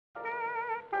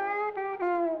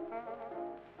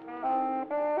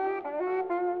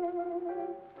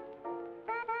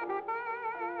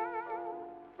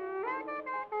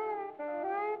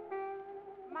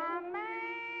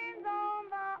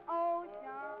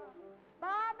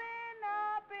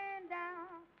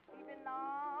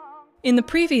In the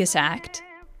previous act,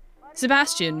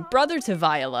 Sebastian, brother to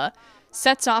Viola,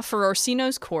 sets off for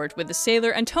Orsino's court with the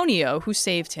sailor Antonio who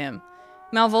saved him.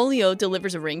 Malvolio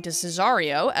delivers a ring to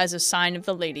Cesario as a sign of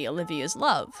the Lady Olivia's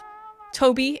love.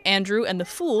 Toby, Andrew, and the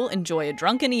Fool enjoy a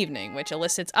drunken evening, which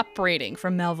elicits upbraiding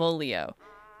from Malvolio.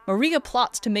 Maria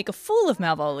plots to make a fool of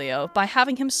Malvolio by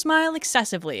having him smile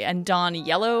excessively and don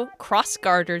yellow,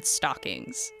 cross-gartered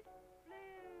stockings.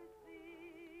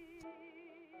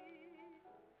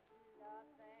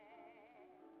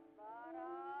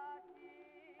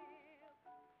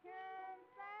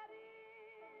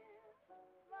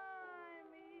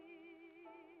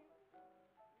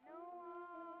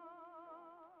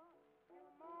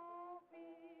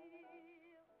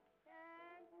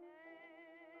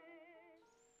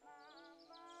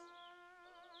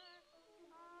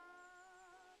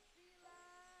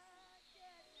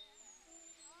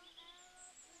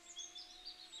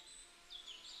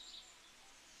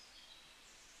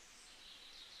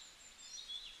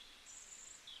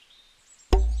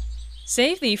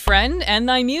 Save thee, friend, and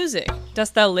thy music.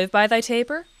 Dost thou live by thy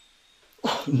taper?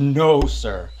 No,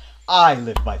 sir. I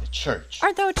live by the church.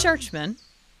 Art thou a churchman?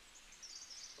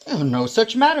 No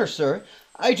such matter, sir.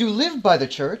 I do live by the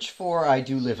church, for I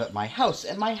do live at my house,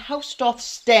 and my house doth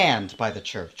stand by the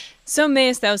church. So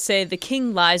mayest thou say the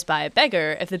king lies by a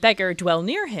beggar, if the beggar dwell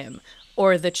near him,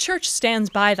 or the church stands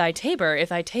by thy tabor, if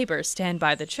thy tabor stand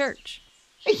by the church.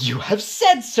 You have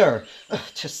said, sir!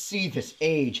 To see this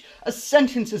age, a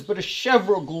sentence is but a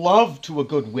cheverel glove to a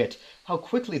good wit. How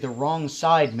quickly the wrong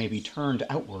side may be turned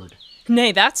outward.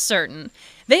 Nay, that's certain.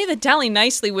 They that dally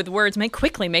nicely with words may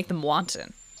quickly make them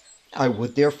wanton. I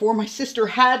would therefore my sister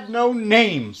had no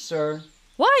name, sir.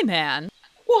 Why, man?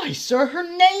 Why, sir, her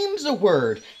name's a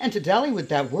word, and to dally with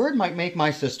that word might make my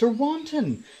sister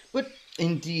wanton. But,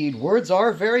 indeed, words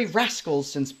are very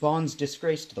rascals since bonds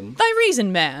disgraced them. Thy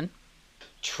reason, man.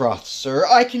 Troth, sir,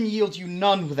 I can yield you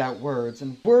none without words,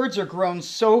 and words are grown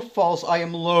so false I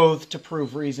am loath to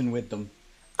prove reason with them.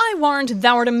 I warrant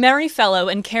thou art a merry fellow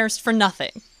and carest for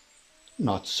nothing.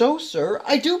 Not so, sir.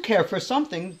 I do care for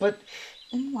something, but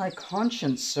in my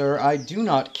conscience, sir, I do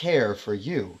not care for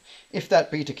you. If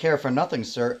that be to care for nothing,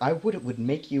 sir, I would it would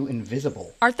make you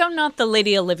invisible. Art thou not the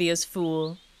Lady Olivia's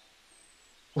fool?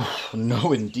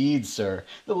 No, indeed, sir.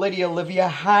 The Lady Olivia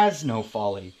has no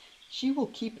folly. She will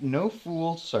keep no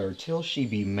fool, sir, till she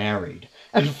be married.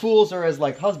 And fools are as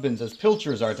like husbands as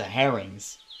pilchers are to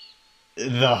herrings.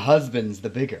 The husband's the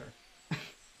bigger.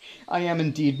 I am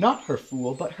indeed not her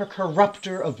fool, but her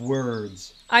corrupter of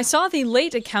words. I saw thee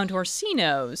late at Count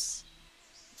Orsino's.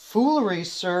 Foolery,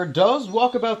 sir, does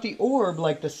walk about the orb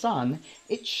like the sun.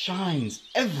 It shines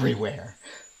everywhere.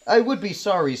 I would be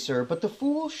sorry, sir, but the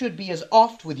fool should be as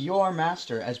oft with your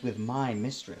master as with my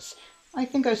mistress. I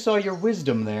think I saw your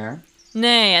wisdom there.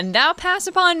 Nay, and thou pass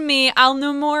upon me, I'll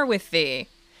no more with thee.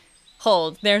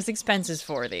 Hold, there's expenses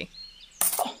for thee.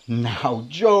 Oh, now,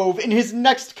 Jove, in his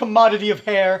next commodity of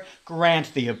hair,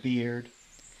 grant thee a beard.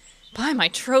 By my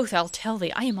troth, I'll tell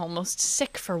thee, I am almost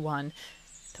sick for one,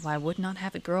 though I would not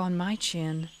have it grow on my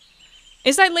chin.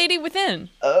 Is thy lady within?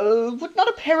 Would not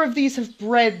a pair of these have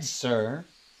bred, sir?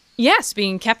 Yes,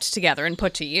 being kept together and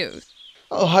put to use.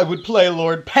 Oh, I would play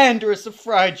Lord Pandarus of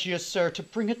Phrygia, sir, to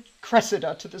bring a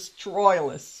Cressida to this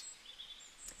Troilus.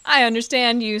 I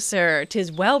understand you, sir.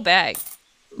 'Tis well begged.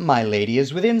 My lady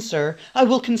is within, sir. I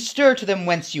will constir to them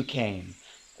whence you came.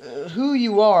 Who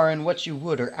you are and what you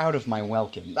would are out of my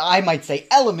welcome. I might say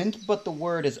element, but the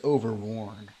word is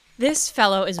overworn. This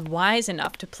fellow is wise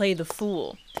enough to play the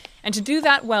fool, and to do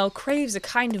that well craves a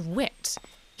kind of wit.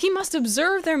 He must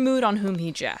observe their mood on whom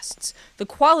he jests, the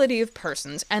quality of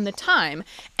persons, and the time,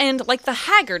 and, like the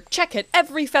haggard, check at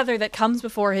every feather that comes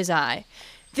before his eye.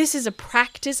 This is a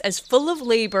practice as full of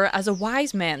labor as a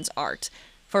wise man's art,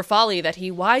 for folly that he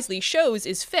wisely shows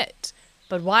is fit,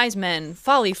 but wise men,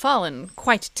 folly fallen,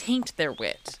 quite taint their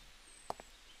wit.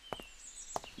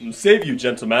 Save you,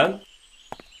 gentleman.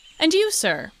 And you,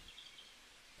 sir?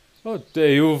 Oh,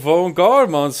 you vont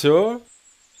garde, monsieur.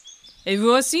 Et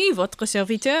vous aussi, votre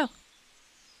serviteur?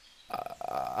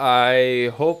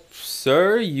 I hope,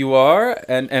 sir, you are,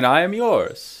 and I am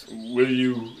yours. Will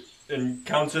you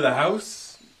encounter the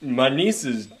house? My niece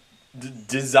is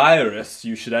desirous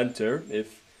you should enter,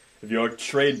 if your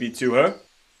trade be to her.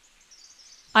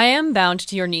 I am bound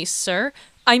to your niece, sir.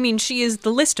 I mean, she is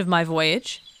the list of my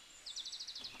voyage.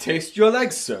 Taste your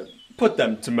legs, sir. Put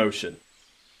them to motion.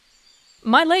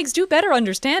 My legs do better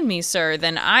understand me, sir,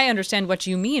 than I understand what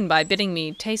you mean by bidding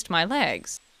me taste my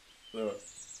legs.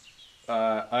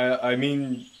 I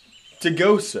mean, to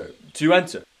go, sir, to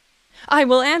enter. I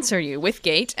will answer you with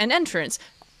gate and entrance,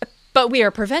 but we are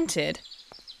prevented.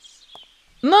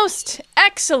 Most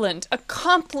excellent,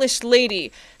 accomplished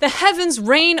lady, the heavens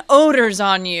rain odors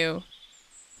on you.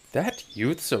 That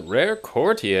youth's a rare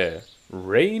courtier.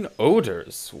 Rain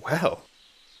odors, well.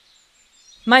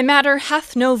 My matter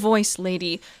hath no voice,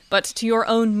 lady, but to your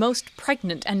own most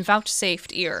pregnant and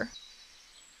vouchsafed ear.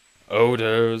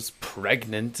 Odors,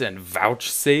 pregnant, and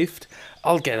vouchsafed?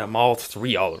 I'll get 'em all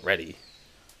three already.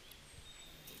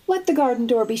 Let the garden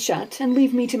door be shut, and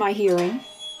leave me to my hearing.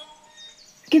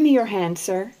 Give me your hand,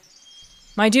 sir.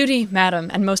 My duty,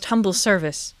 madam, and most humble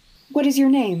service. What is your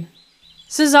name?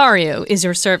 Cesario is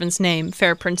your servant's name,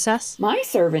 fair princess. My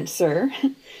servant, sir.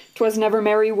 'Twas never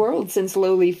merry world since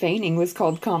lowly feigning was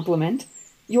called compliment.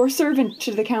 Your servant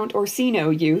to the Count Orsino,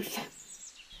 youth.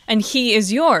 And he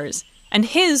is yours, and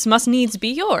his must needs be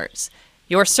yours.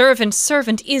 Your servant's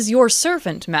servant is your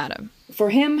servant, madam. For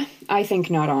him, I think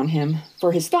not on him.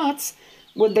 For his thoughts,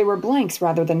 would they were blanks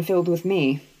rather than filled with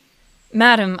me.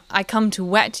 Madam, I come to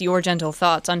whet your gentle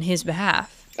thoughts on his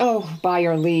behalf. Oh, by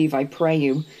your leave, I pray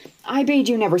you. I bade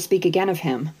you never speak again of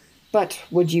him. But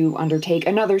would you undertake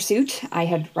another suit? I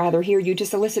had rather hear you to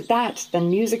solicit that than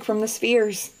music from the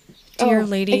spheres. Dear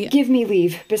lady... Give me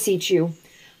leave, beseech you.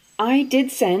 I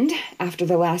did send, after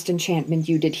the last enchantment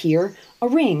you did hear, a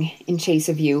ring in chase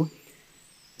of you.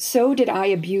 So did I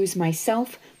abuse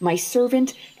myself, my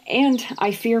servant, and,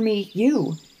 I fear me,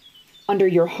 you. Under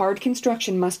your hard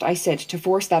construction must I sit to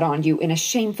force that on you in a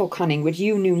shameful cunning which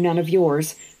you knew none of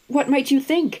yours. What might you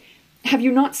think? Have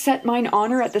you not set mine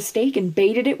honor at the stake and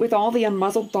baited it with all the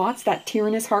unmuzzled thoughts that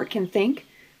tyrannous heart can think?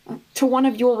 To one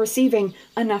of your receiving,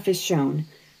 enough is shown.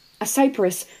 A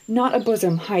cypress, not a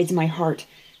bosom, hides my heart.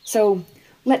 So,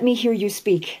 let me hear you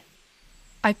speak.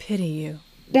 I pity you.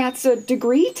 That's a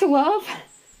degree to love?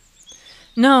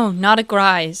 No, not a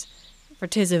grise, for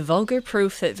 'tis a vulgar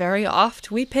proof that very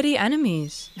oft we pity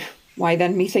enemies. Why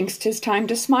then methinks 'tis time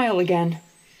to smile again.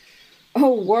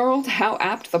 O world, how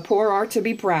apt the poor are to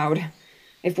be proud.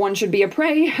 If one should be a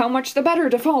prey, how much the better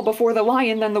to fall before the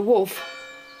lion than the wolf.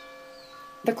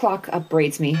 The clock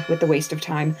upbraids me with the waste of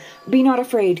time. Be not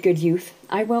afraid, good youth,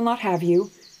 I will not have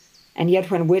you. And yet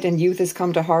when wit and youth is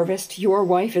come to harvest, your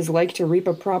wife is like to reap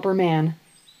a proper man.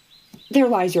 There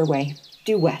lies your way.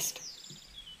 Due west.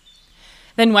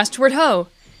 Then westward ho!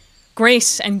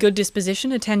 Grace and good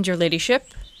disposition attend your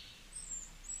ladyship.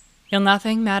 You'll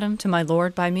nothing, madam, to my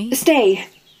lord by me? Stay!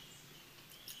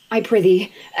 I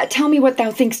prithee, tell me what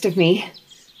thou think'st of me.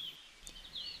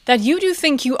 That you do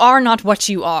think you are not what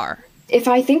you are. If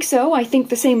I think so, I think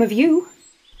the same of you.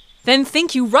 Then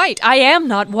think you right, I am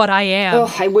not what I am.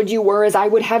 Oh, I would you were as I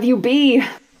would have you be.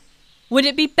 Would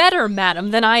it be better,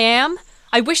 madam, than I am?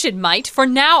 I wish it might, for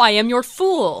now I am your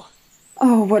fool.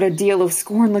 Oh, what a deal of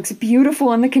scorn looks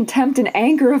beautiful in the contempt and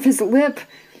anger of his lip.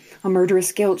 A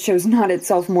murderous guilt shows not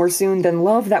itself more soon than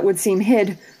love that would seem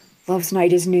hid. Love's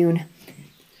night is noon.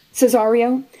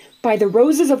 Cesario, by the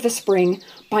roses of the spring,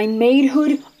 by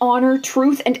maidhood, honor,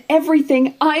 truth, and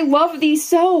everything, I love thee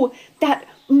so, that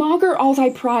maugre all thy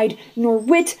pride, nor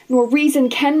wit nor reason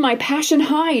can my passion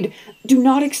hide. Do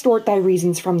not extort thy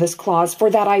reasons from this clause, for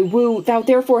that I woo, thou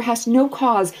therefore hast no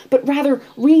cause, but rather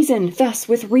reason thus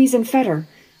with reason fetter.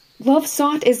 Love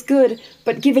sought is good,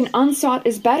 but given unsought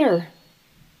is better.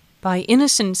 By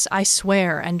innocence I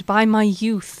swear, and by my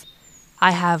youth,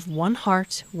 I have one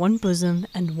heart, one bosom,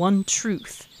 and one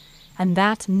truth, and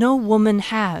that no woman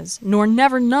has, nor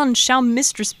never none shall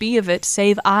mistress be of it,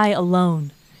 save I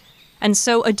alone. And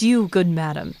so adieu, good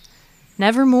madam.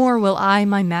 Never more will I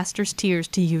my master's tears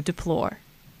to you deplore.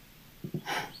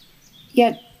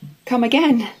 Yet come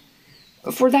again,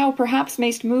 for thou perhaps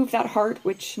mayst move that heart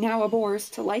which now abhors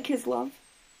to like his love.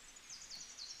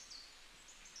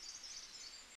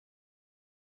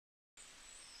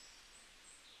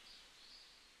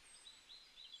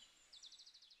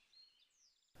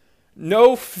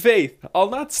 No faith, I'll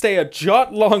not stay a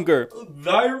jot longer.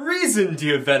 Thy reason,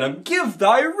 dear Venom, give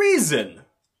thy reason.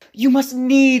 You must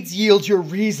needs yield your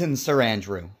reason, Sir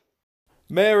Andrew.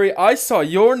 Mary, I saw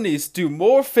your niece do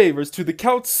more favors to the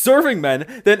Count's serving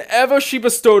men than ever she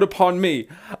bestowed upon me.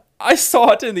 I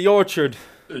saw it in the orchard.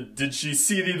 Did she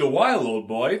see thee the while, old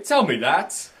boy? Tell me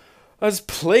that. As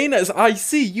plain as I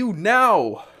see you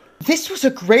now. This was a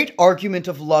great argument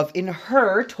of love in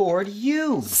her toward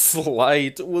you.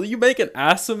 Slight, will you make an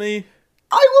ass of me?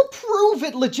 I will prove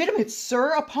it legitimate,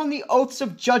 sir, upon the oaths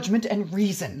of judgment and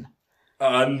reason.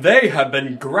 And they have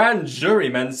been grand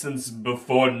jurymen since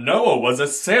before Noah was a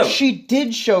sailor. She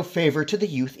did show favor to the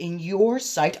youth in your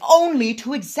sight, only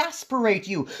to exasperate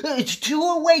you, to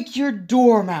awake your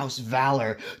dormouse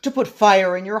valor, to put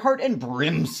fire in your heart and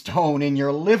brimstone in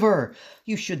your liver.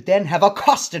 You should then have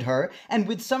accosted her, and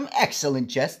with some excellent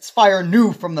jests, fire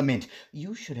new from the mint.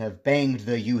 You should have banged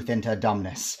the youth into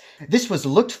dumbness. This was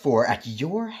looked for at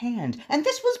your hand, and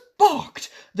this was balked.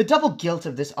 The double guilt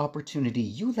of this opportunity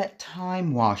you let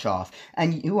time wash off,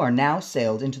 and you are now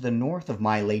sailed into the north of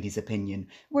my lady's opinion,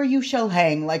 where you shall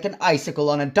hang like an icicle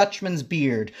on a Dutchman's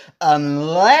beard,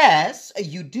 unless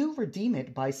you do redeem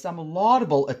it by some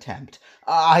laudable attempt,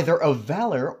 either of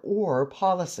valor or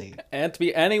policy. And to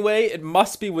be anyway, it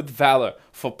must be with valor,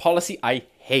 for policy I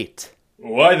hate.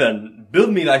 Why then,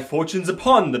 build me thy fortunes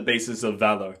upon the basis of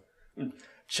valor.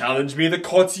 Challenge me the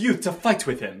court's youth to fight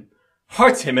with him.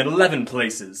 Heart him in 11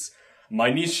 places.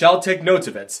 My niece shall take note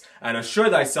of it, and assure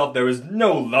thyself there is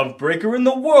no love-breaker in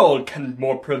the world can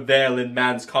more prevail in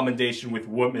man's commendation with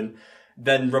woman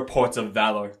than reports of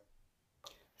valor.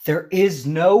 There is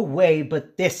no way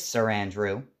but this, Sir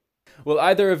Andrew. Will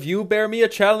either of you bear me a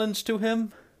challenge to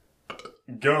him?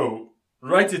 Go,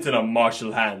 write it in a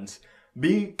martial hand.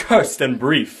 Be cursed and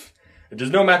brief. It does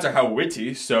no matter how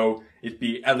witty, so it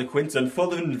be eloquent and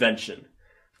full of invention.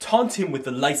 Taunt him with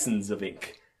the license of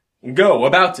ink. Go,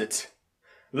 about it.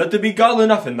 Let there be gall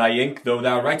enough in thy ink, though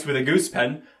thou write with a goose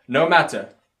pen, no matter.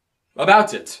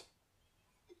 About it.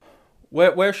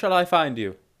 Where shall I find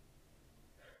you?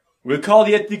 We'll call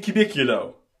thee at the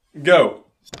cubiculo. Go.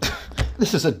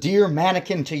 This is a dear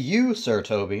mannequin to you, Sir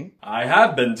Toby. I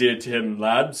have been dear to him,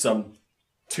 lad, some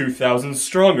 2,000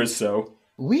 strong or so.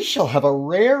 We shall have a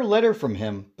rare letter from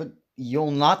him, but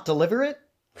you'll not deliver it?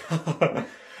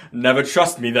 Never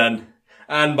trust me, then.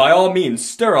 And by all means,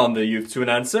 stir on the youth to an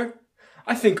answer.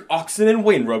 I think oxen and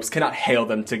wain ropes cannot hale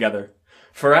them together.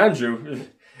 For Andrew,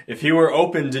 if he were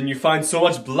opened and you find so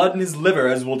much blood in his liver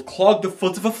as will clog the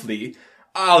foot of a flea,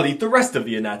 I'll eat the rest of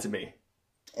the anatomy.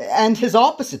 And his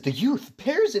opposite, the youth,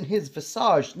 bears in his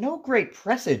visage no great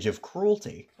presage of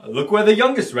cruelty. Look where the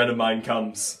youngest red of mine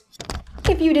comes.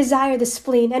 If you desire the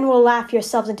spleen, and will laugh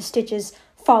yourselves into stitches,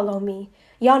 follow me.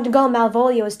 Yon gull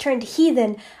Malvolio is turned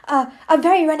heathen, a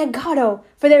very renegado,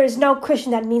 for there is no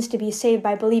Christian that means to be saved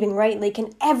by believing rightly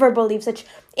can ever believe such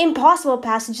impossible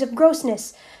passages of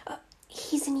grossness.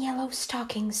 He's in yellow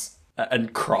stockings.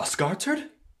 And cross-gartered?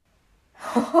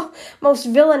 Most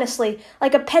villainously,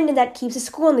 like a pendant that keeps a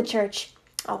school in the church.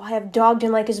 Oh, I have dogged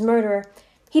him like his murderer.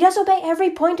 He does obey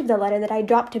every point of the letter that I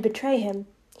dropped to betray him.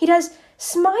 He does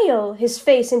smile his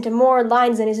face into more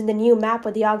lines than is in the new map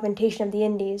with the augmentation of the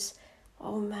Indies.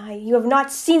 Oh my, you have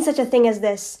not seen such a thing as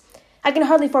this. I can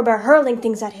hardly forbear hurling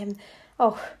things at him.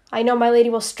 Oh, I know my lady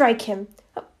will strike him.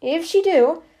 If she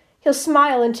do, he'll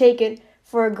smile and take it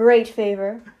for a great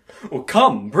favor. Well,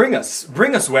 come, bring us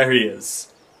where he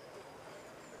is.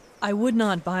 I would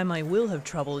not by my will have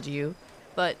troubled you,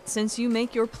 but since you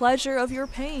make your pleasure of your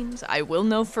pains, I will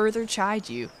no further chide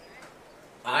you.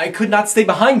 I could not stay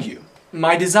behind you.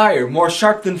 My desire, more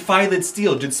sharp than filed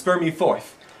steel, did spur me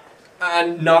forth.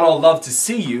 And not all love to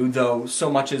see you, though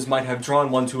so much as might have drawn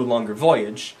one to a longer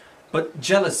voyage, but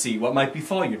jealousy what might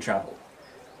befall your travel.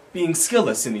 Being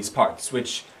skilless in these parts,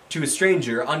 which, to a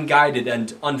stranger, unguided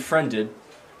and unfriended,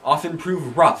 often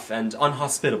prove rough and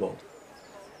unhospitable.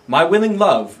 My willing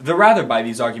love, the rather by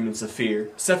these arguments of fear,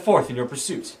 set forth in your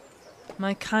pursuit.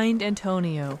 My kind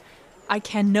Antonio, I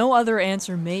can no other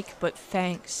answer make but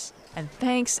thanks,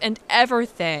 and ever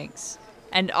thanks.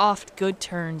 And oft good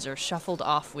turns are shuffled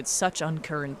off with such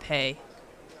uncurrent pay.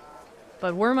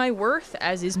 But were my worth,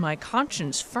 as is my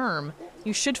conscience, firm,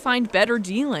 you should find better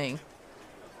dealing.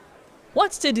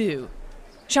 What's to do?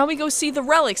 Shall we go see the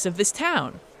relics of this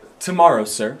town? Tomorrow,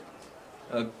 sir.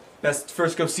 Best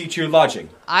first go see to your lodging.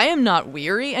 I am not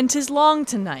weary, and 'tis long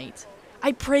tonight.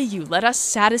 I pray you, let us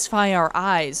satisfy our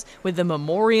eyes with the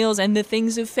memorials and the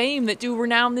things of fame that do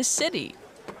renown this city.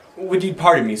 Would you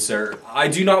pardon me, sir? I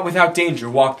do not without danger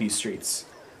walk these streets.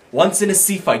 Once in a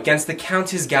sea fight against the Count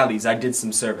his galleys I did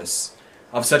some service.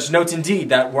 Of such note indeed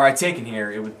that were I taken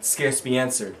here, it would scarce be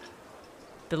answered.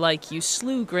 Belike you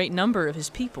slew great number of his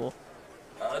people.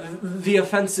 The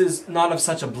offence is not of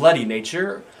such a bloody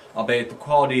nature, albeit the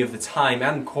quality of the time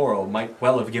and quarrel might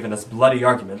well have given us bloody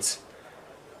arguments.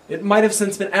 It might have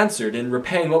since been answered in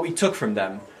repaying what we took from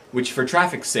them, which for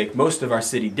traffic's sake most of our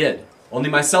city did. Only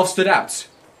myself stood out,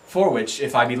 for which,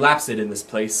 if I be lapsed in this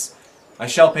place, I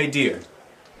shall pay dear.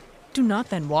 Do not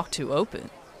then walk too open.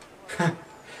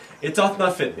 It doth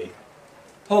not fit me.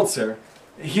 Hold, sir,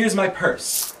 here's my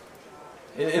purse.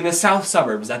 In the south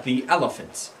suburbs at the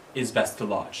Elephant is best to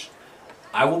lodge.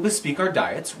 I will bespeak our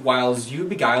diets, whiles you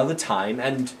beguile the time,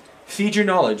 and feed your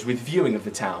knowledge with viewing of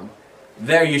the town.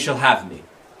 There you shall have me.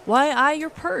 Why I your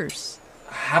purse?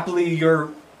 Happily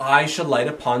your eye shall light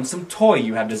upon some toy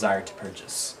you have desired to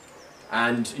purchase.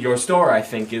 And your store, I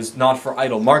think, is not for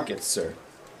idle markets, sir.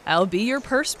 I'll be your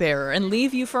purse bearer and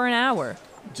leave you for an hour.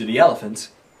 To the elephant.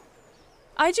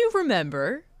 I do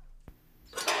remember.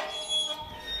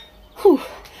 Whew.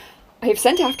 I have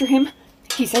sent after him.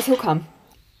 He says he'll come.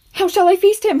 How shall I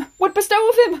feast him? What bestow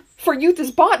of him? For youth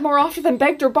is bought more often than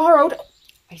begged or borrowed.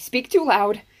 I speak too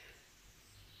loud.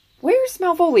 Where's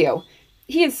Malvolio?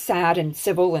 He is sad and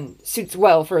civil and suits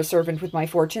well for a servant with my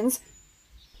fortunes.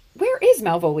 Where is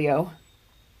Malvolio?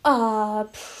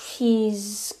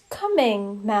 He's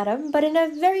coming, madam, but in a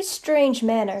very strange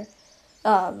manner.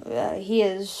 He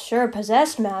is sure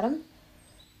possessed, madam.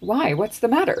 Why, what's the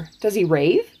matter? Does he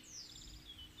rave?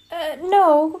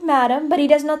 No, madam, but he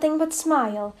does nothing but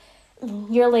smile.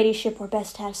 Your ladyship were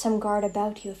best to have some guard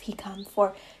about you if he come,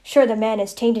 for sure the man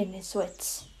is tainted in his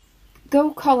wits.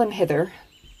 Go call him hither.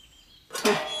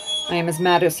 I am as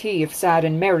mad as he, if sad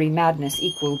and merry madness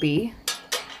equal be.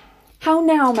 How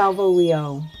now,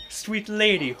 Malvolio? Sweet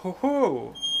lady,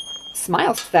 ho-ho!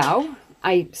 Smilest thou?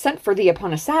 I sent for thee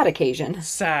upon a sad occasion.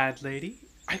 Sad, lady?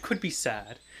 I could be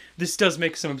sad. This does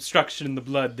make some obstruction in the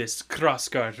blood, this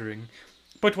cross-gartering.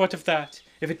 But what of that?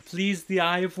 If it please the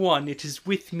eye of one, it is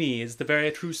with me, as the very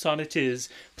true sonnet is,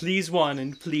 please one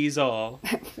and please all.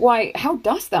 Why, how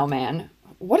dost thou, man?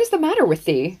 What is the matter with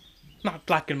thee? Not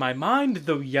black in my mind,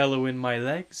 though yellow in my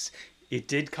legs. It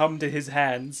did come to his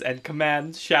hands, and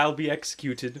commands shall be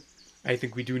executed. I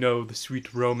think we do know the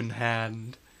sweet Roman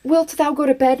hand. Wilt thou go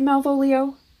to bed,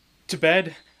 Malvolio? To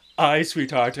bed? Aye,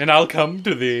 sweetheart, and I'll come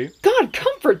to thee. God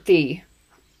comfort thee!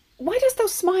 Why dost thou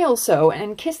smile so,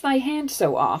 and kiss thy hand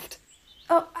so oft?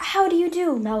 Oh, how do you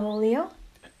do, Malvolio?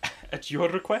 At your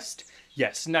request?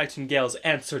 Yes, nightingales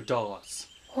answer daws.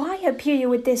 Why appear you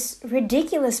with this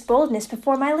ridiculous boldness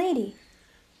before my lady?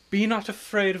 Be not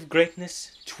afraid of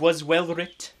greatness, 'twas well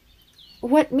writ.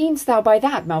 What meanst thou by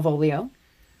that, Malvolio?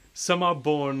 Some are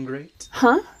born great,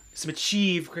 Huh? some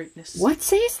achieve greatness, What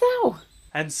sayest thou?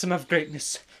 and some have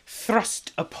greatness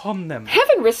thrust upon them.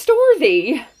 Heaven restore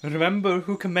thee! Remember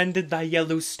who commended thy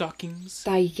yellow stockings,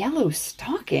 Thy yellow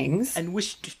stockings? and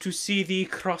wished to see thee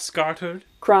cross-gartered?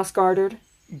 Cross-gartered?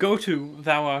 Go to,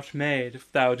 thou art made, if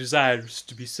thou desirest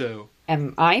to be so.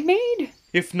 Am I maid?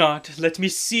 If not, let me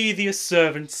see thee a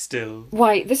servant still.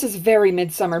 Why, this is very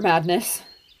midsummer madness.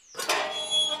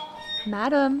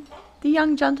 Madam, the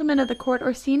young gentleman of the court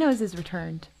Orsino's is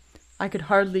returned. I could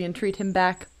hardly entreat him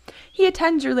back. He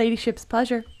attends your ladyship's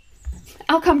pleasure.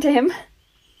 I'll come to him.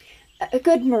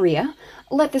 Good Maria,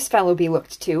 let this fellow be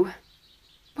looked to.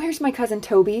 Where's my cousin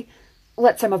Toby?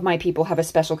 Let some of my people have a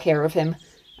special care of him.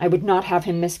 I would not have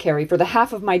him miscarry for the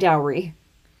half of my dowry.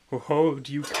 Oh,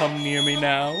 do you come near me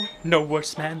now? No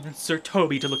worse man than Sir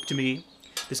Toby to look to me.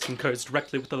 This concurs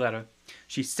directly with the letter.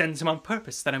 She sends him on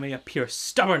purpose that I may appear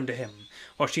stubborn to him,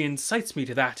 or she incites me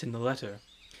to that in the letter.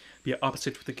 Be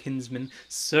opposite with a kinsman,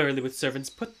 surly with servants,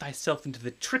 put thyself into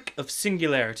the trick of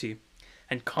singularity,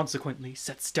 and consequently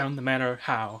sets down the manner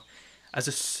how, as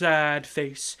a sad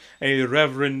face, a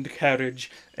reverend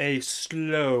carriage, a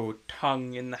slow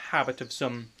tongue in the habit of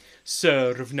some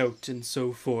sir of note, and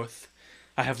so forth.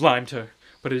 I have limed her,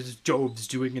 but it is Jove's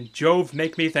doing, and Jove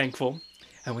make me thankful.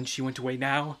 And when she went away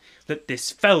now, let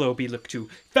this fellow be looked to.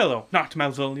 Fellow, not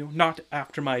Malvolio, not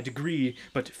after my degree,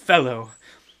 but fellow.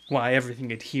 Why,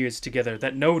 everything adheres together,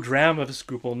 that no dram of a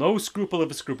scruple, no scruple of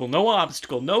a scruple, no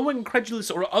obstacle, no incredulous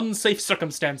or unsafe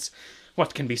circumstance.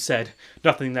 What can be said?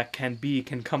 Nothing that can be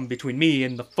can come between me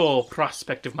and the full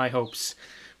prospect of my hopes.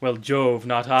 Well, Jove,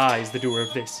 not I, is the doer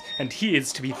of this, and he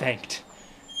is to be thanked.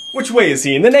 Which way is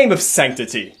he, in the name of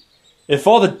sanctity? If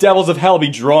all the devils of hell be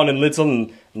drawn in little,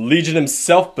 and Legion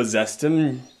himself possessed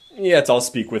him, yet I'll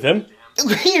speak with him.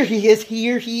 Here he is,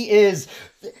 here he is.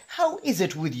 How is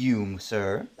it with you,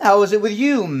 sir? How is it with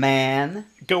you, man?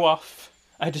 Go off.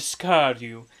 I discard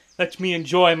you. Let me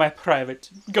enjoy my private.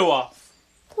 Go off.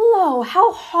 Lo,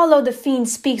 how hollow the fiend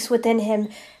speaks within him.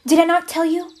 Did I not tell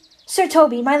you? Sir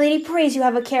Toby, my lady prays you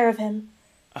have a care of him.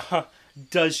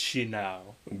 Does she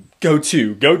now? Go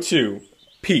to, go to.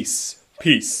 Peace,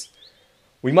 peace.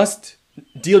 We must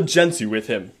deal gently with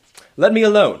him. Let me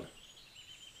alone.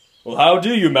 Well, how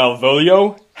do you,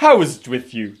 Malvolio? How is it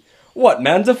with you? What,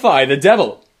 man, defy the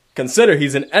devil? Consider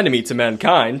he's an enemy to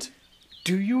mankind.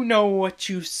 Do you know what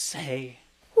you say?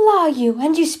 La you,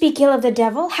 and you speak ill of the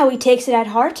devil, how he takes it at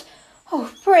heart?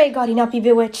 Oh, pray God he not be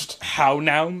bewitched. How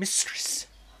now, mistress?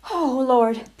 Oh,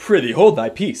 Lord. Prithee, hold thy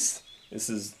peace. This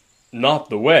is not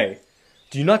the way.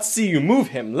 Do you not see you move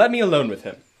him? Let me alone with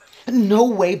him. No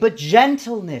way but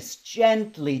gentleness.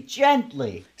 Gently,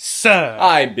 gently. Sir!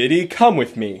 Ay, Biddy, come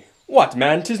with me. What,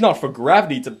 man, 'tis not for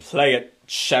gravity to play at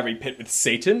cherry pit with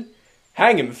Satan.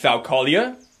 Hang him, foul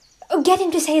collier. Oh, get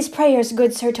him to say his prayers,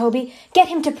 good Sir Toby. Get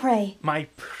him to pray. My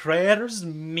prayers,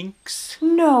 minx?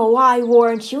 No, I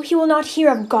warrant you, he will not hear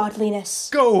of godliness.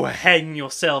 Go hang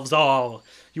yourselves all.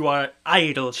 You are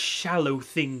idle, shallow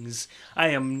things. I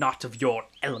am not of your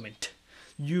element.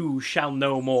 You shall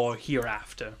know more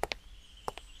hereafter.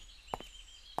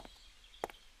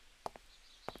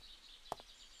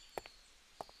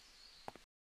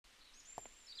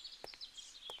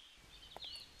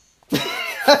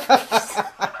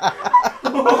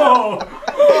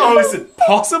 Oh, is it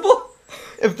possible?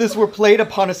 If this were played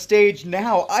upon a stage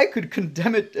now, I could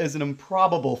condemn it as an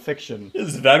improbable fiction.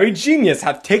 His very genius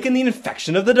hath taken the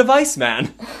infection of the device,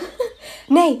 man.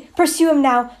 Nay, pursue him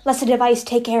now, lest the device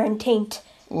take air and taint.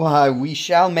 Why, we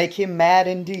shall make him mad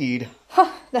indeed.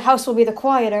 Huh, the house will be the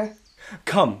quieter.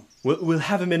 Come, we'll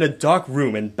have him in a dark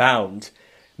room and bound.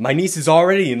 My niece is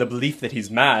already in the belief that he's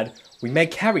mad. We may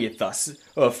carry it thus,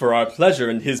 for our pleasure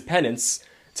and his penance,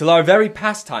 till our very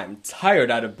pastime, tired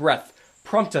out of breath,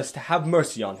 prompt us to have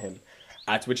mercy on him,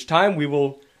 at which time we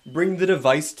will bring the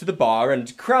device to the bar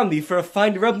and crown thee for a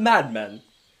finder of madmen.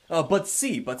 But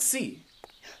see.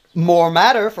 More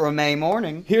matter for a May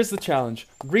morning. Here's the challenge.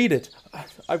 Read it.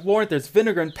 I warrant there's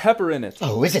vinegar and pepper in it.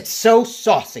 Oh, is it so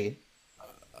saucy?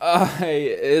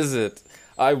 Aye, is it?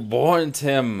 I warrant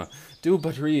him. Do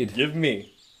but read. Give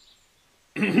me.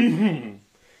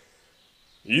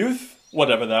 Youth,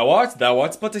 whatever thou art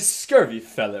but a scurvy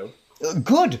fellow.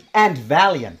 Good and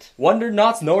valiant. Wonder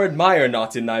not nor admire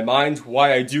not in thy mind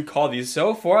why I do call thee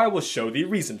so, for I will show thee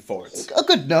reason for it. A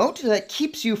good note that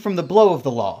keeps you from the blow of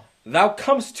the law. Thou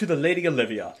comest to the Lady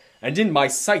Olivia, and in my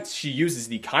sight she uses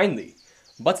thee kindly,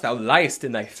 but thou liest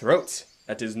in thy throat.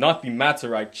 That is not the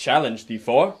matter I challenge thee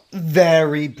for.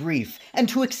 Very brief, and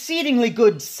to exceedingly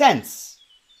good sense.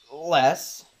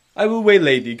 Less. I will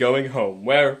waylay thee going home,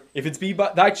 where, if it be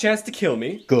but thy chance to kill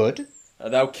me, Good.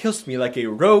 Thou kill'st me like a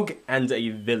rogue and a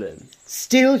villain.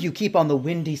 Still you keep on the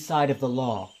windy side of the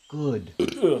law. Good.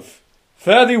 Ugh.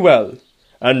 Fare thee well,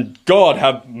 and God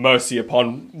have mercy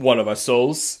upon one of our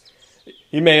souls.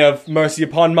 He may have mercy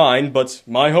upon mine, but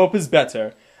my hope is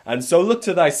better, and so look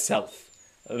to thyself.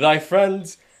 Thy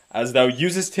friend, as thou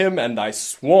usest him, and thy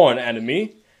sworn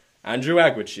enemy, Andrew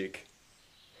Aguacheek.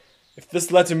 If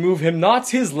this letter move him not,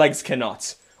 his legs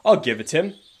cannot. I'll give it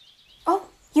him. Oh,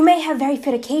 you may have very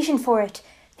fit occasion for it.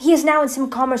 He is now in some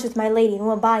commerce with my lady, and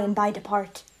will by and by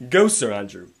depart. Go, Sir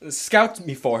Andrew. Scout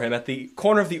me for him at the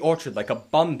corner of the orchard like a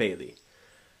bum bailey.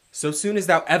 So soon as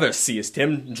thou ever seest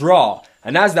him, draw,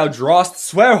 and as thou drawest,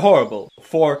 swear horrible,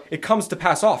 for it comes to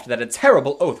pass oft that a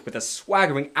terrible oath with a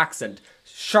swaggering accent,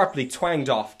 sharply twanged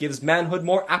off, gives manhood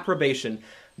more approbation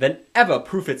than ever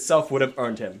proof itself would have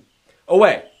earned him.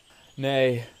 Away!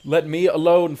 Nay, let me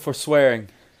alone for swearing.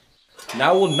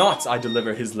 Now will not I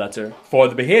deliver his letter, for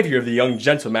the behaviour of the young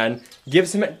gentleman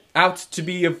gives him out to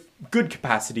be of good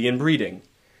capacity in breeding.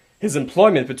 His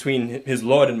employment between his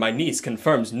lord and my niece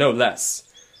confirms no less.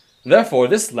 Therefore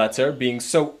this letter, being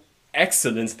so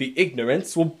excellent the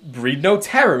ignorance, will breed no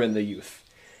terror in the youth.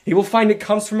 He will find it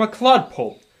comes from a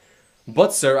clodpole.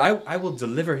 But, sir, I will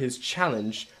deliver his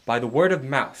challenge by the word of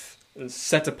mouth,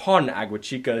 set upon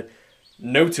Aguacheek a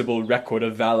notable record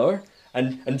of valour,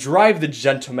 and drive the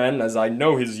gentleman, as I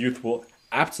know his youth will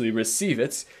aptly receive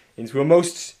it, into a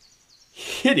most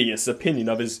hideous opinion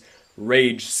of his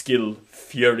rage, skill,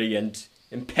 fury, and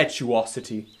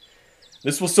impetuosity.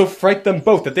 This will so fright them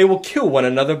both that they will kill one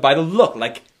another by the look,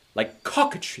 like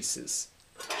cockatrices.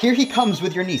 Here he comes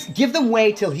with your niece. Give them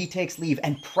way till he takes leave,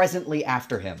 and presently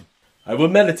after him. I will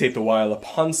meditate the while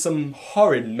upon some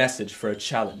horrid message for a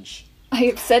challenge. I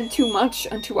have said too much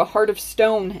unto a heart of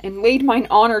stone, and laid mine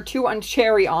honour too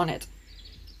unchary on it.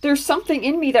 There's something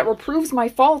in me that reproves my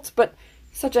faults, but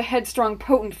such a headstrong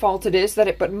potent fault it is that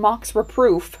it but mocks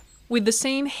reproof. With the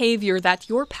same haviour that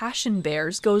your passion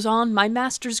bears goes on my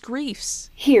master's griefs.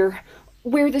 Here,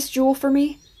 wear this jewel for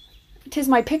me. 'Tis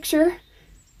my picture.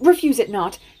 Refuse it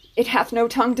not. It hath no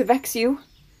tongue to vex you.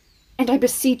 And I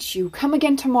beseech you, come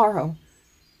again tomorrow.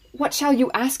 What shall you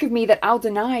ask of me that I'll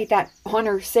deny, that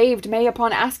honour saved may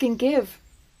upon asking give?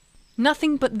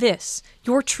 Nothing but this,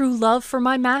 your true love for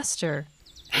my master.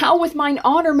 How with mine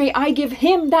honour may I give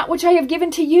him that which I have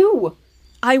given to you?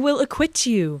 I will acquit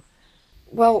you.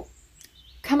 Well,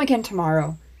 come again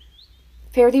tomorrow.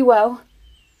 Fare thee well.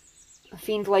 A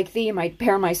fiend like thee might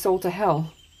bear my soul to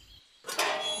hell.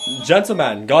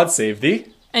 Gentleman, God save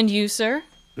thee. And you, sir?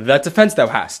 That defence thou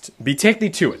hast, betake thee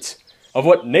to it. Of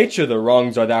what nature the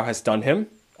wrongs are thou hast done him,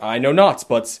 I know not,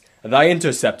 but thy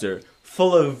interceptor,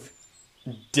 full of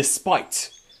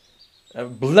despite,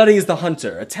 bloody as the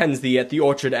hunter, attends thee at the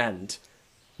orchard end.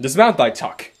 Dismount thy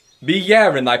tuck, be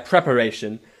yare in thy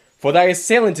preparation, for thy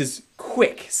assailant is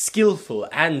quick, skilful,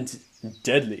 and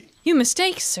deadly. You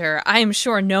mistake, sir. I am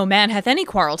sure no man hath any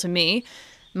quarrel to me.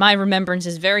 My remembrance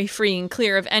is very free and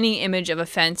clear of any image of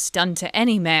offence done to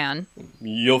any man.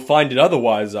 You'll find it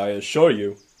otherwise, I assure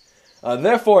you.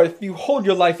 Therefore, if you hold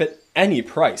your life at any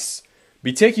price,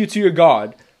 betake you to your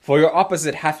guard, for your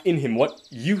opposite hath in him what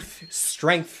youth,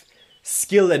 strength,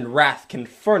 skill, and wrath can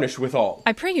furnish withal.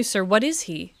 I pray you, sir, what is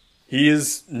he? He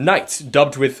is knight,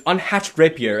 dubbed with unhatched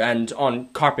rapier and on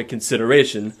carpet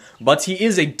consideration, but he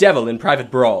is a devil in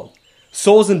private brawl.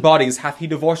 Souls and bodies hath he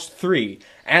divorced 3,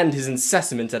 and his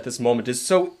incessant at this moment is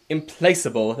so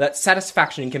implacable that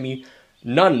satisfaction can be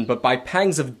none but by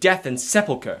pangs of death and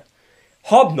sepulchre.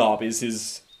 Hobnob is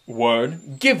his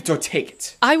word, give it or take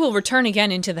it. I will return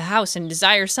again into the house and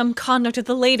desire some conduct of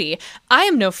the lady. I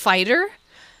am no fighter.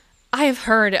 I have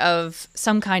heard of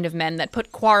some kind of men that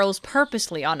put quarrels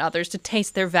purposely on others to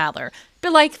taste their valor.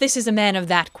 Belike this is a man of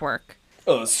that quirk.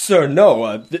 Sir,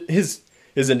 no. His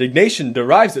indignation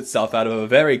derives itself out of a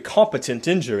very competent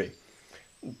injury.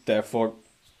 Therefore,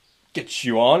 get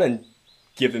you on and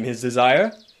give him his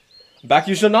desire. Back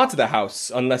you shall not to the house,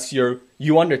 unless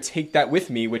you undertake that with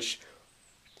me, which,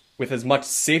 with as much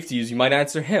safety as you might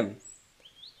answer him.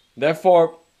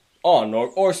 Therefore, on,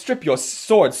 or strip your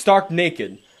sword stark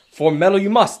naked, for meddle you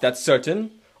must, that's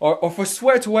certain, or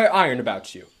forswear to wear iron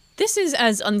about you. This is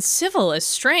as uncivil as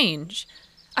strange.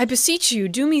 I beseech you,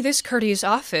 do me this courteous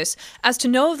office, as to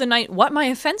know of the knight what my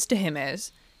offence to him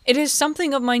is. It is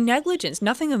something of my negligence,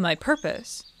 nothing of my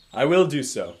purpose. I will do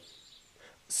so.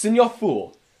 Signor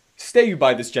Fool, stay you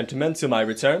by this gentleman till my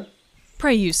return.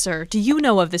 Pray you, sir, do you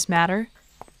know of this matter?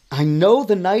 I know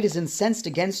the knight is incensed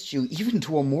against you, even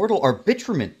to a mortal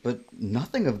arbitrament, but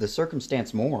nothing of the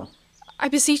circumstance more. I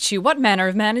beseech you, what manner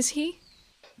of man is he?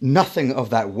 Nothing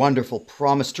of that wonderful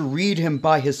promise to read him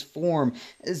by his form,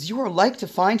 as you are like to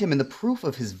find him in the proof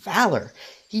of his valor.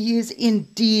 He is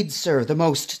indeed, sir, the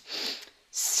most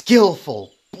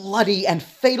skillful, bloody, and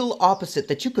fatal opposite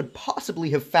that you could possibly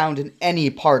have found in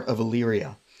any part of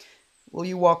Illyria. Will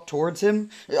you walk towards him?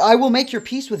 I will make your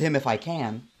peace with him if I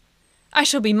can. I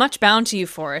shall be much bound to you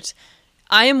for it.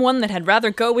 I am one that had rather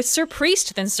go with Sir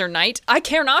Priest than Sir Knight. I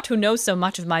care not who knows so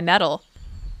much of my mettle.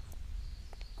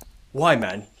 Why,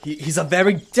 man, he's a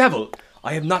very devil.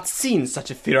 I have not seen such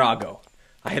a virago.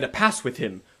 I had a pass with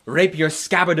him, rapier,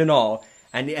 scabbard, and all,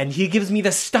 and he gives me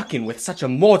the stuck-in with such a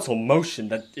mortal motion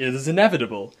that it is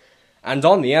inevitable. And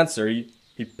on the answer,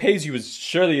 he pays you as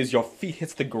surely as your feet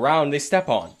hits the ground they step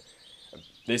on.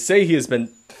 They say he has been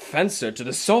fencer to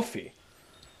the Sophie.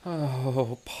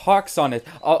 Oh, pox on it.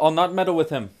 I'll not meddle with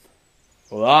him.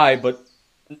 Well, aye, but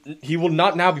he will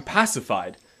not now be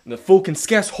pacified. The fool can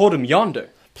scarce hold him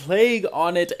yonder. Plague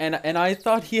on it, and I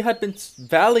thought he had been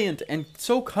valiant and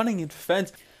so cunning in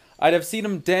defense. I'd have seen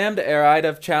him damned ere I'd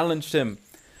have challenged him.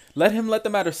 Let him let the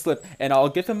matter slip, and I'll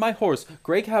give him my horse,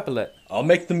 Grey Capulet. I'll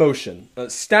make the motion.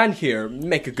 Stand here,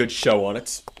 make a good show on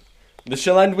it. This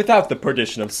shall end without the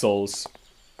perdition of souls.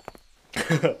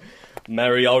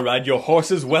 Marry, I'll ride your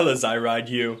horse as well as I ride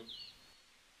you.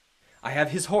 I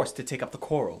have his horse to take up the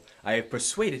quarrel. I have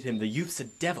persuaded him the youth's a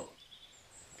devil.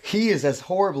 He is as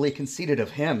horribly conceited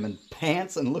of him, and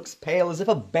pants and looks pale as if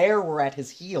a bear were at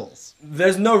his heels.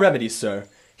 There's no remedy, sir.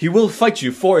 He will fight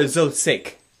you for his oath's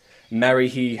sake. Marry,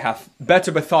 he hath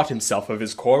better bethought himself of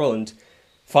his quarrel, and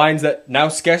finds that now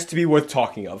scarce to be worth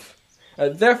talking of.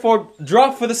 Therefore,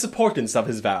 drop for the supportance of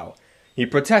his vow. He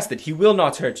protests that he will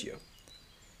not hurt you.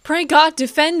 Pray God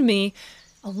defend me.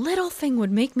 A little thing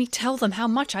would make me tell them how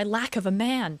much I lack of a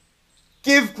man.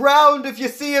 Give ground if you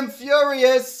see him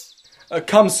furious!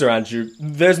 Come, Sir Andrew,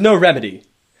 there's no remedy.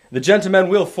 The gentleman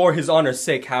will, for his honour's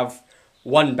sake, have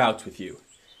one bout with you.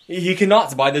 He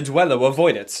cannot, by the duello,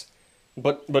 avoid it.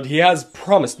 But he has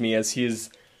promised me, as he is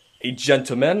a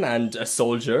gentleman and a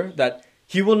soldier, that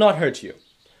he will not hurt you.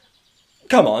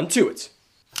 Come on, to it.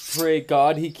 Pray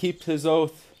God he keep his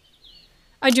oath.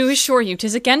 I do assure you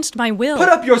 'tis against my will. Put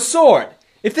up your sword!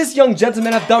 If this young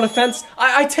gentleman have done offence,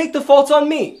 I take the fault on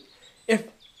me.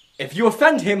 If you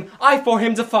offend him, I for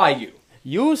him defy you.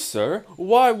 You, sir?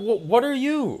 Why, what are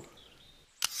you?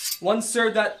 One, sir,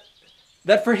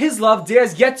 that for his love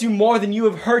dares yet do more than you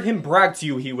have heard him brag to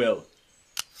you he will.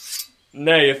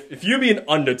 Nay, if you be an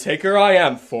undertaker, I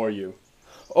am for you.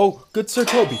 Oh, good Sir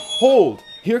Toby, hold!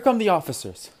 Here come the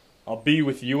officers. I'll be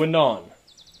with you anon.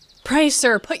 Pray,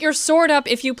 sir, put your sword up,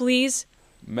 if you please.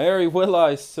 Marry will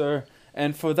I, sir,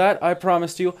 and for that I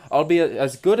promise you I'll be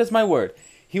as good as my word.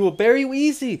 He will bear you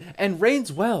easy, and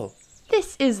reigns well.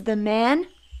 This is the man.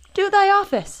 Do thy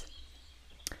office.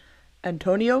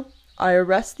 Antonio, I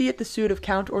arrest thee at the suit of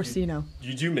Count Orsino.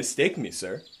 You do mistake me,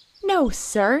 sir. No,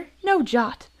 sir, no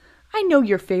jot. I know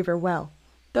your favour well,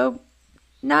 though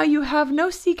now you have no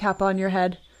sea cap on your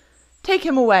head. Take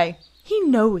him away. He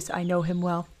knows I know him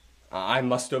well. I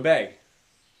must obey.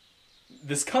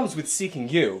 This comes with seeking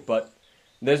you, but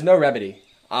there's no remedy.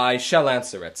 I shall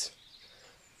answer it.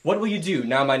 What will you do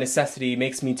now my necessity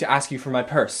makes me to ask you for my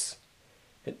purse?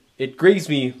 It grieves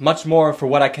me much more for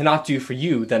what I cannot do for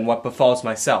you than what befalls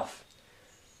myself.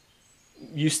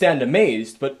 You stand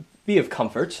amazed, but be of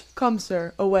comfort. Come,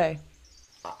 sir, away.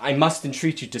 I must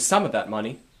entreat you to some of that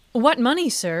money. What money,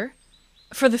 sir?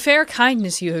 For the fair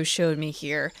kindness you have showed me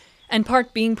here, and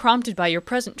part being prompted by your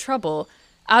present trouble,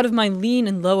 out of my lean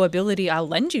and low ability I'll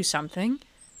lend you something.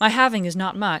 My having is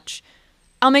not much.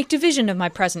 I'll make division of my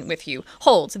present with you.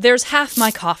 Hold, there's half my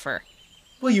coffer.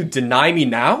 Will you deny me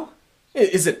now?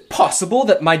 Is it possible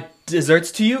that my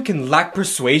deserts to you can lack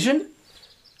persuasion?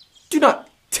 Do not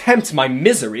tempt my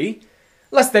misery,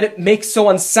 lest that it make so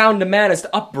unsound a man as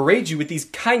to upbraid you with these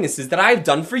kindnesses that I have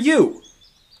done for you.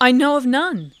 I know of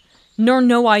none, nor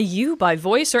know I you by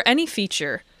voice or any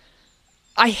feature.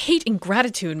 I hate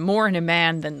ingratitude more in a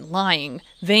man than lying,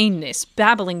 vainness,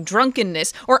 babbling,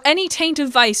 drunkenness, or any taint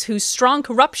of vice whose strong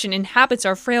corruption inhabits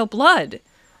our frail blood.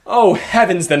 Oh,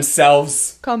 heavens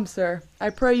themselves! Come, sir,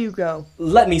 I pray you go.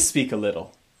 Let me speak a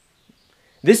little.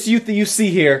 This youth that you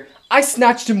see here, I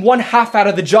snatched him one half out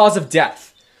of the jaws of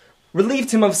death,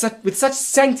 relieved him with such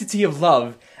sanctity of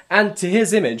love, and to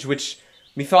his image, which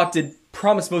methought did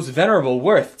promise most venerable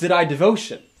worth, did I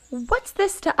devotion. What's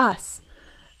this to us?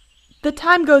 The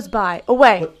time goes by.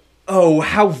 Away. But, oh,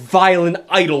 how vile and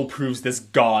idle proves this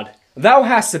god. Thou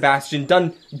hast, Sebastian,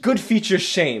 done good features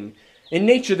shame. In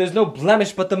nature there's no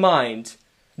blemish but the mind.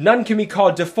 None can be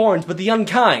called deformed but the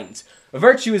unkind.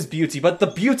 Virtue is beauty, but the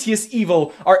beauteous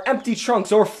evil are empty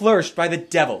trunks o'erflourished by the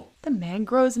devil. The man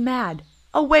grows mad.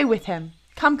 Away with him.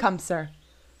 Come, come, sir.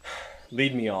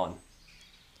 Lead me on.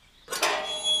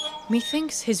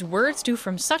 Methinks his words do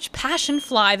from such passion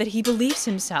fly that he believes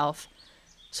himself.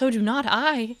 So do not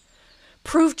I.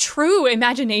 Prove true,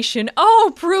 imagination,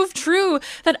 oh, prove true,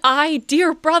 that I,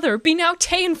 dear brother, be now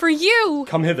ta'en for you.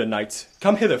 Come hither, knight.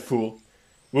 Come hither, fool.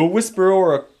 We'll whisper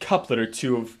o'er a couplet or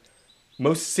two of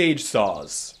most sage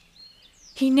saws.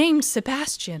 He named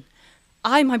Sebastian.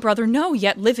 I my brother know,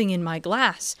 yet living in my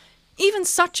glass. Even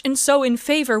such and so in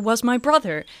favour was my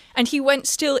brother, and he went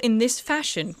still in this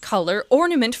fashion, colour,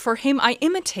 ornament for him I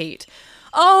imitate.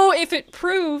 Oh, if it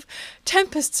prove,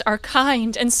 tempests are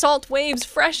kind, and salt waves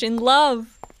fresh in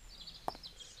love.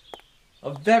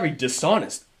 A very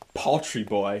dishonest, paltry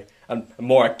boy, and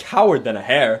more a coward than a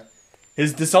hare.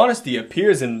 His dishonesty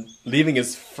appears in leaving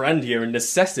his friend here in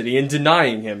necessity and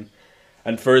denying him.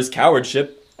 And for his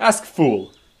cowardship, ask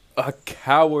fool. A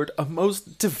coward, a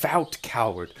most devout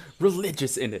coward,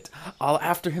 religious in it. I'll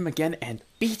after him again and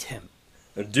beat him.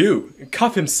 Do,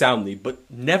 cuff him soundly, but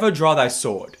never draw thy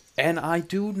sword. And I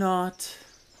do not.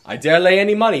 I dare lay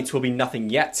any money 'twill be nothing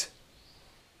yet.